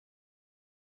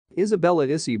Isabella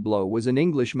Blow was an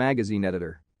English magazine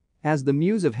editor. As the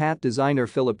muse of hat designer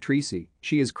Philip Treacy,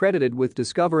 she is credited with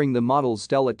discovering the models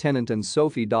Stella, Tennant and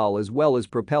Sophie Dahl as well as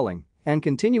propelling and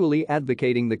continually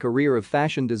advocating the career of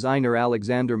fashion designer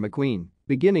Alexander McQueen,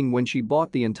 beginning when she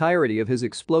bought the entirety of his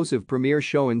explosive premiere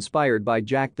show inspired by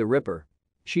Jack the Ripper.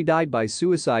 She died by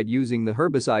suicide using the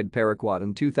herbicide paraquat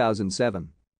in 2007.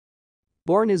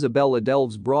 Born Isabella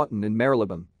Delves Broughton in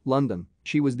Marylebone, London,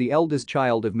 she was the eldest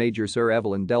child of Major Sir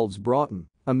Evelyn Delves Broughton,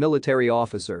 a military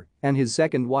officer, and his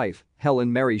second wife,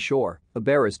 Helen Mary Shore, a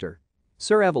barrister.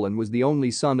 Sir Evelyn was the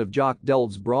only son of Jock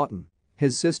Delves Broughton.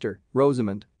 His sister,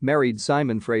 Rosamond, married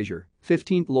Simon Fraser,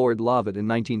 15th Lord Lovat in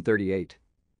 1938.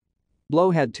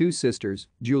 Blow had two sisters,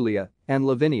 Julia and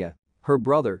Lavinia. Her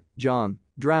brother, John,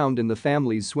 drowned in the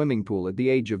family's swimming pool at the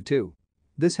age of 2.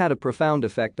 This had a profound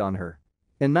effect on her.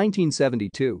 In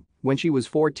 1972, when she was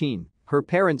 14, her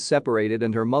parents separated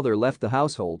and her mother left the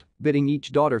household, bidding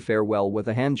each daughter farewell with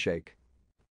a handshake.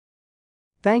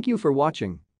 Thank you for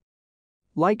watching.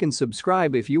 Like and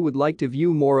subscribe if you would like to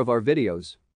view more of our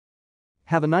videos.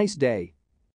 Have a nice day.